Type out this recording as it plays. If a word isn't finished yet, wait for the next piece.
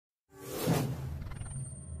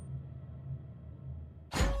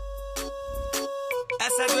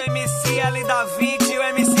Essa é do MC L da 20 e o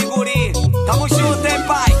MC Guri. Tamo junto, hein,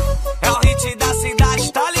 pai? É o hit da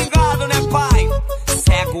cidade, tá ligado, né, pai?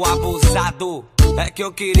 Cego abusado. É que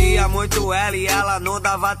eu queria muito ela e ela não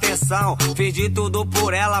dava atenção. Fiz de tudo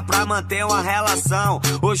por ela pra manter uma relação.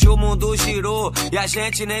 Hoje o mundo girou e a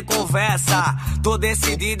gente nem conversa. Tô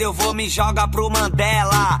decidido, eu vou me jogar pro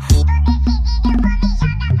Mandela.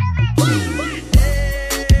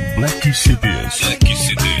 Black CDs. Black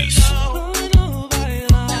CDs.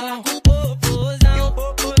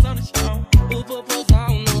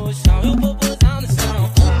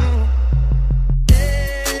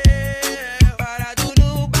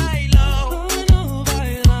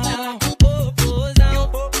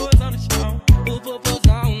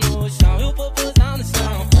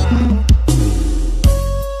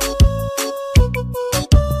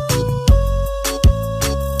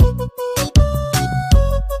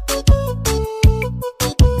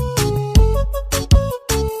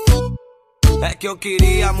 É que eu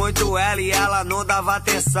queria muito ela e ela não dava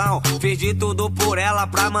atenção. Fiz de tudo por ela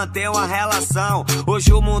pra manter uma relação.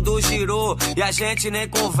 Hoje o mundo girou e a gente nem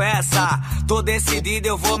conversa. Tô decidido,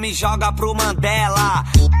 eu vou me jogar pro Mandela.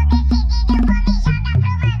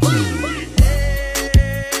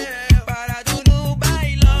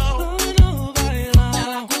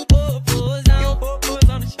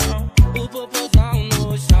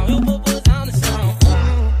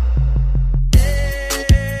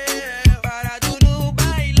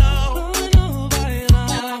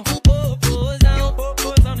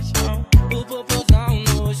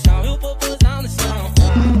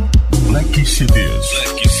 Black CDs.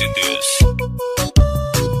 Black CDs.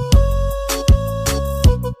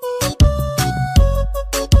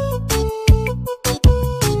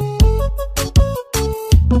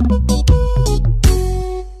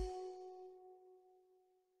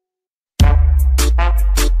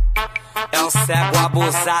 É o cego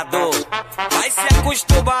abusado. Vai se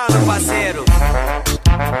acostumando, parceiro.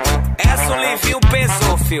 Essa o Livinho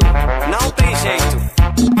pesou, fio. Não tem jeito.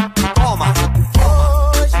 Toma.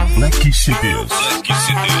 Black CDs. Black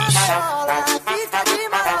CDs.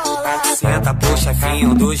 Senta pro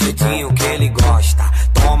chefinho do jeitinho que ele gosta.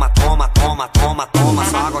 Toma, toma, toma, toma, toma,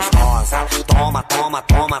 só gostosa. Toma, toma,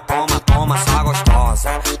 toma, toma, toma, só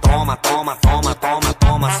gostosa. Toma, toma, toma, toma,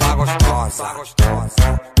 toma, só gostosa.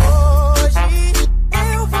 Hoje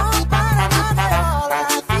eu vou para na gaiola,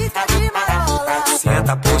 fica de marola.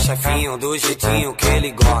 Senta pro chefinho do jeitinho que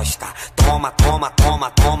ele gosta. Toma, toma,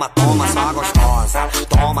 toma, toma, toma, só gostosa.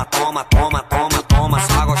 Toma, toma, toma, toma, toma,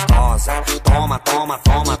 só gostosa. Toma, toma,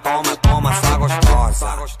 toma, toma, toma, só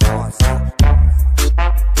gostosa.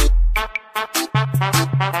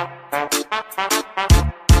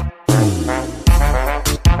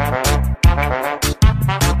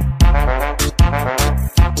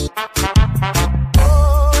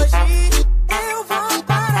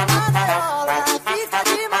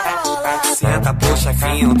 Senta pro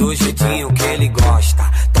chefinho do jeitinho que ele gosta.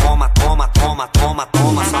 Toma, toma, toma, toma,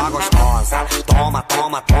 toma, só gostosa. Toma,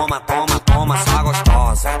 toma, toma, toma, toma, só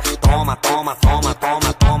gostosa. Toma, toma, toma,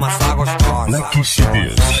 toma, toma, só gostosa. Black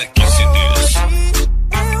CDs. Black CDs.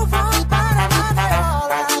 Eu vou para na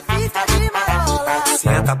gaiola, fica de marola.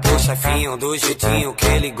 Senta pro chefinho do jeitinho que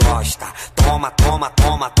ele gosta. Toma, toma,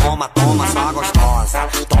 toma, toma, toma, só gostosa.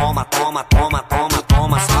 Toma, toma, toma, toma,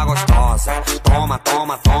 toma, só gostosa. Toma,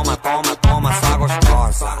 toma, toma, toma, toma, só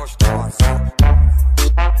gostosa.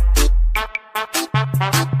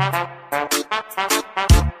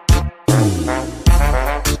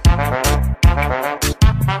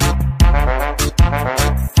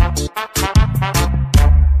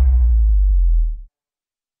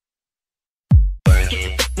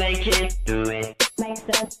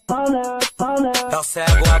 É o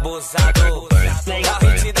cego abusado. É o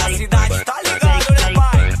hit da cidade, tá ligado, né,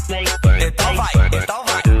 pai? Então vai.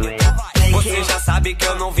 Você já sabe que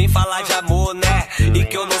eu não vim falar de amor, né? E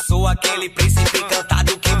que eu não sou aquele príncipe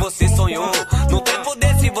encantado que você sonhou. No tempo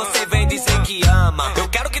desse você vem dizer que ama. Eu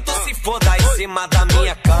quero que tu se foda em cima da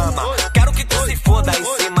minha cama. Quero que tu se foda em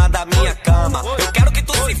cima da minha cama. Eu quero que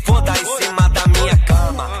tu se foda em cima da minha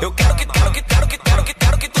cama. Eu quero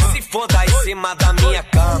que tu se foda em cima da minha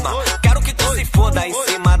cama. Quero que tu se foda em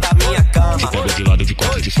cima da minha cama. Te pego de lado, de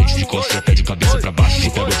quatro, de frente, de costas, já pé de cabeça pra baixo. Te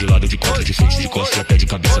pego de lado, de quatro, de frente, de costas, já pé de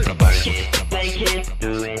cabeça pra baixo.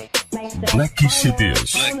 Black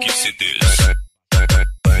CDs. Black CDs.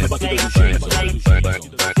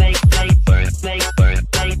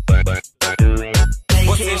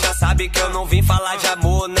 Você já sabe que eu não vim falar de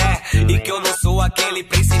amor, né? E que eu não sou aquele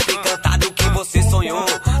príncipe encantado que você sonhou.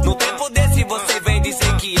 No tempo desse você vem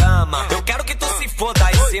dizer que ama. Eu quero que tu se foda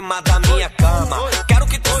em cima da minha cama. Quero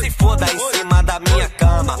que tu se foda em cima da minha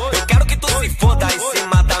cama.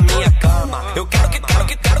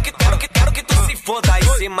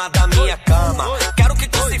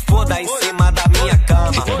 foda em cima da minha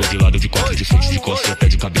cama. Te pego de lado, de quatro, de frente, de costa, pé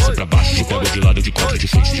de cabeça pra baixo. Te pego de lado, de quatro, de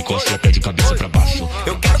frente, de costa, pé de cabeça pra baixo.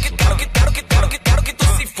 Eu quero que tu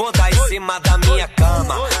se foda em cima da minha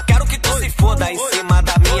cama. Quero que tu se foda em cima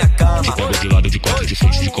da minha cama. Te pego de lado, de quatro, de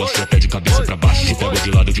frente, de costa, pé de cabeça pra baixo. Te pego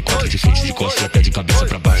de lado, de quatro, de frente, de costa, pé de cabeça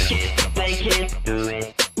pra baixo.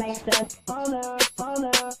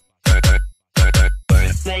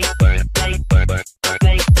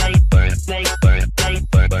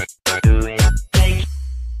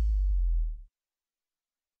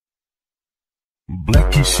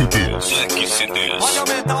 Black CDs. Pode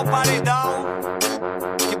aumentar o paredão,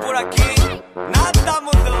 que por aqui nada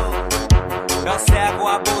mudou. Meu cego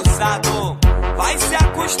abusado, vai se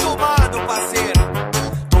acostumando, parceiro.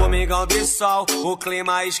 Domingão de sol, o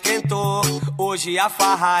clima esquentou. Hoje a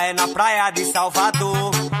farra é na praia de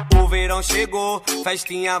Salvador. O verão chegou,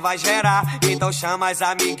 festinha vai gerar. Então chama as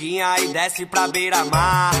amiguinhas e desce pra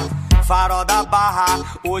beira-mar. Farol da Barra,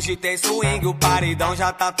 hoje tem swing, o paredão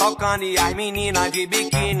já tá tocando e as meninas de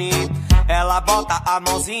biquíni. Ela bota a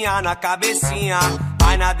mãozinha na cabecinha,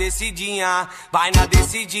 vai na descidinha, vai na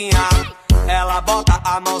descidinha. Ela bota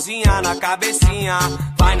a mãozinha na cabecinha,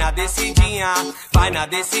 vai na descidinha, vai na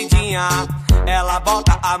descidinha. Ela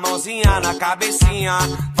bota a mãozinha na cabecinha,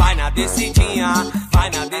 vai na descidinha, vai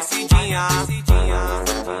na descidinha.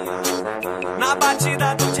 Na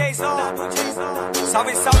batida do Jason,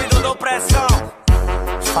 salve, salve do Pressão.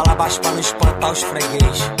 Fala baixo pra não espantar os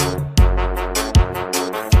freguês.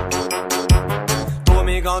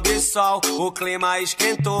 Domingão de sol, o clima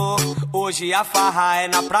esquentou. Hoje a farra é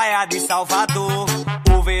na praia de Salvador.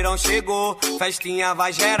 O verão chegou, festinha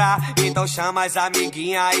vai gerar. Então chama as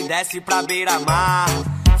amiguinhas e desce pra beira-mar.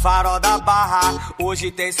 Farol da Barra, hoje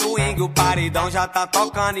tem swing, o paredão já tá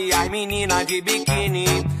tocando e as meninas de biquíni.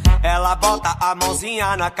 Ela bota a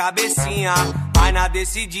mãozinha na cabecinha, vai na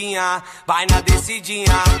descidinha, vai na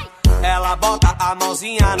descidinha. Ela bota a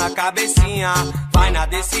mãozinha na cabecinha, vai na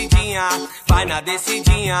descidinha, vai na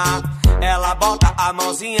descidinha. Ela bota a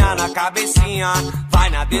mãozinha na cabecinha, vai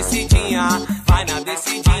na descidinha, vai na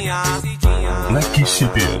descidinha. Black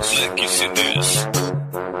CDs.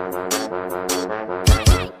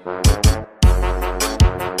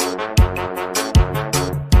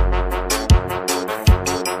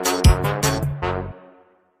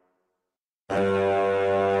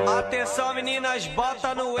 Atenção meninas,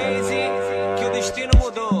 bota no Waze que o destino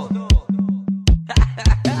mudou.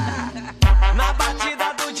 Na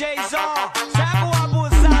batida do Jason, Cego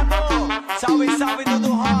Abusado. Salve, salve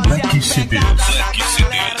Dudu Rosa. Black CDs.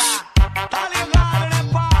 Tá ligado, né,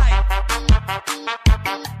 pai?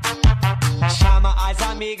 Chama as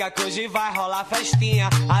amigas que hoje vai rolar festinha.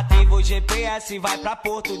 Ativa o GPS, vai pra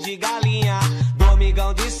Porto de Galinha.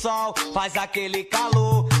 Domingão de sol, faz aquele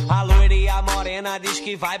calor. A loira e a morena diz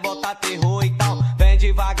que vai botar terror. Então vem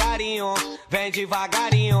devagarinho, vem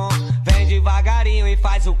devagarinho, vem devagarinho e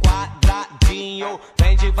faz o quadradinho.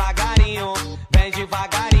 Vem devagarinho, vem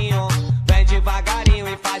devagarinho, vem devagarinho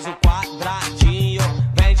e faz o quadradinho.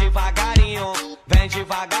 Vem devagarinho, vem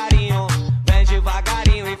devagarinho, vem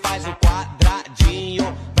devagarinho e faz o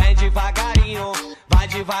quadradinho. Vem devagarinho, vai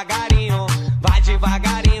devagarinho, vai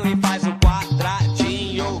devagarinho e faz o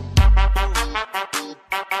quadradinho.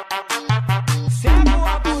 Cego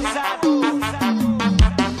abusado,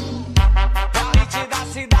 corrente da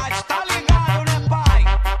cidade, tá ligado, né, pai?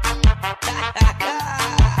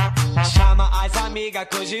 Chama as amigas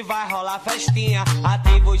que hoje vai rolar festinha.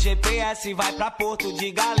 Ativa o GPS, vai pra Porto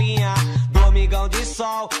de Galinha. Domingão de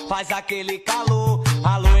sol, faz aquele calor.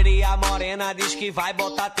 A loira e a morena diz que vai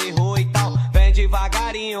botar terror. Então vem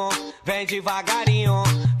devagarinho, vem devagarinho,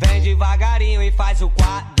 vem devagarinho e faz o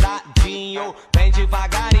quadradinho. Vem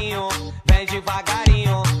devagarinho, vem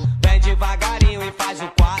devagarinho, vem devagarinho e faz o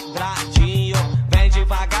quadradinho. Vem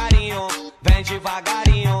devagarinho, vem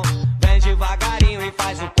devagarinho, vem devagarinho e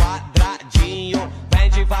faz o quadradinho. Vem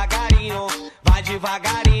devagarinho, vai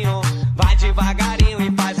devagarinho, vai devagarinho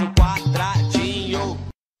e faz o quadradinho.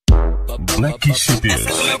 Black CDs. Essa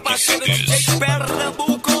é o meu parceiro de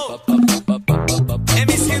Pernambuco,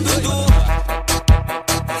 MC Dudu,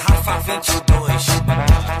 Rafa 22.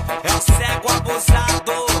 É o Cego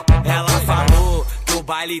Abusado. Ela falou que o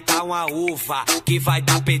baile tá uma uva, que vai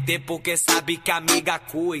dar PT porque sabe que a amiga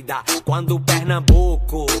cuida. Quando o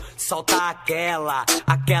Pernambuco solta aquela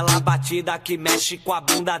batida que mexe com a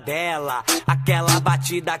bunda dela. Aquela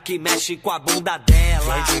batida que mexe com a bunda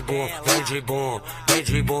dela. Vem de bom, vem de bom, vem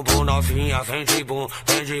de bumbum novinha, vem de bom,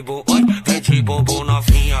 oi, vem de bumbum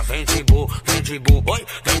novinha, vem de bom, oi,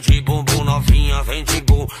 vem de bumbum novinha, vem de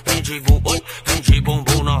bom, oi, vem de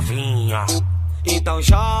bumbum novinha. Então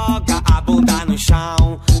joga a bunda no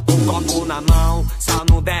chão, o na mão, só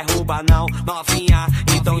não derruba não, novinha.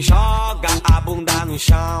 Então joga a bunda no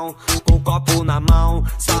chão, com o copo na mão,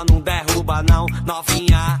 só não derruba não,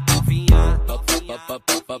 novinha, novinha, novinha.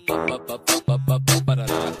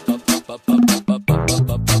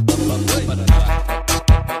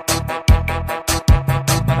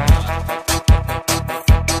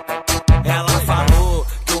 Ela falou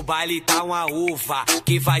que o baile tá uma uva,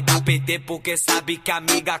 que vai dar PT porque sabe que a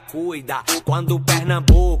amiga cuida. Quando o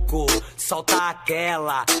Pernambuco solta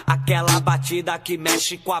aquela batida que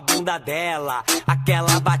mexe com a bunda dela,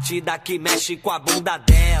 aquela batida que mexe com a bunda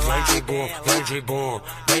dela. Vem de bom, vem de bom,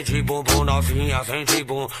 vem de bumbum novinha, vem de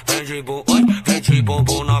bom, oi, vem de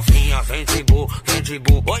bumbum novinha, vem de bom,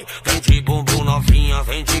 oi, vem de bumbum novinha,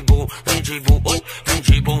 vem de bom, oi, vem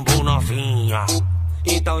de bumbum novinha.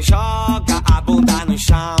 Então joga a bunda no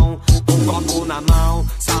chão, um copo na mão,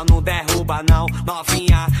 só não derruba não,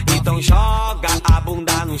 novinha. Então joga a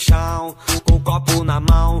bunda no chão, com o copo na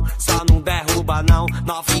mão, só não derruba não,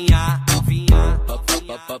 novinha, novinha,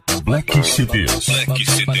 novinha. Black CDs. Black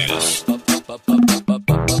CDs.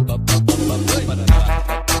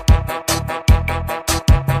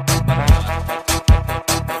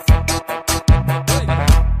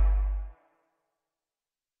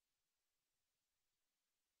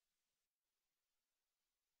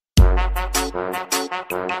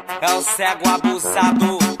 É o cego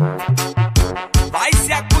abusado. Vai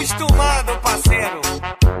se acostumando, parceiro.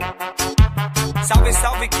 Salve,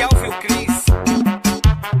 salve, Kelvin Cris.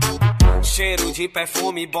 Cheiro de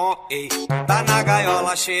perfume bom, ei. Tá na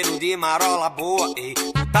gaiola, cheiro de marola boa, ei.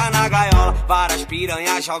 Tá na gaiola, várias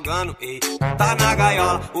piranhas jogando, ei. Tá na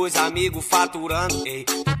gaiola, os amigos faturando, ei.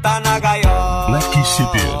 Tá na gaiola. Black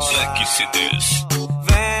CDs. Black CDs.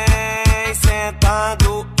 Vem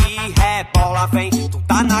sentando e rebola, vem. Tu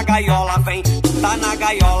tá na gaiola, vem. Tu tá na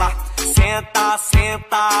gaiola. Senta,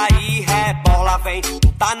 senta e rebola, vem.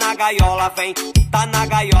 Tu tá na gaiola, vem. Tu tá na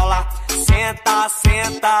gaiola. Senta,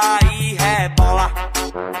 senta e rebola.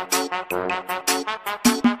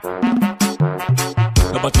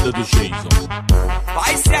 Na batida do Jason.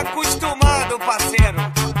 Vai se acostumando, parceiro.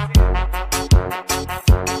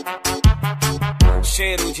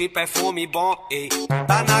 Cheiro de perfume bom, ei.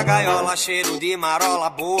 Tá na gaiola, cheiro de marola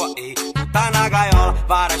boa, ei. Tá na gaiola,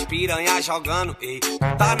 várias piranhas jogando, ei.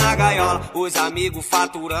 Tá na gaiola, os amigos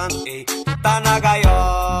faturando, ei. Tá na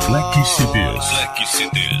gaiola. Black CDs. Black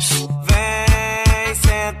CDs. Vem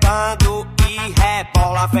sentando e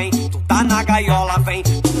rebola, vem. Tu tá na gaiola, vem.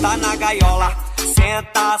 Tu tá na gaiola.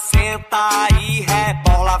 Senta, senta e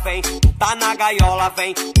rebola, vem. Tu tá na gaiola,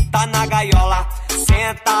 vem. Tu tá na gaiola.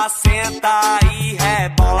 Senta, senta e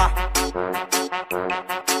rebola.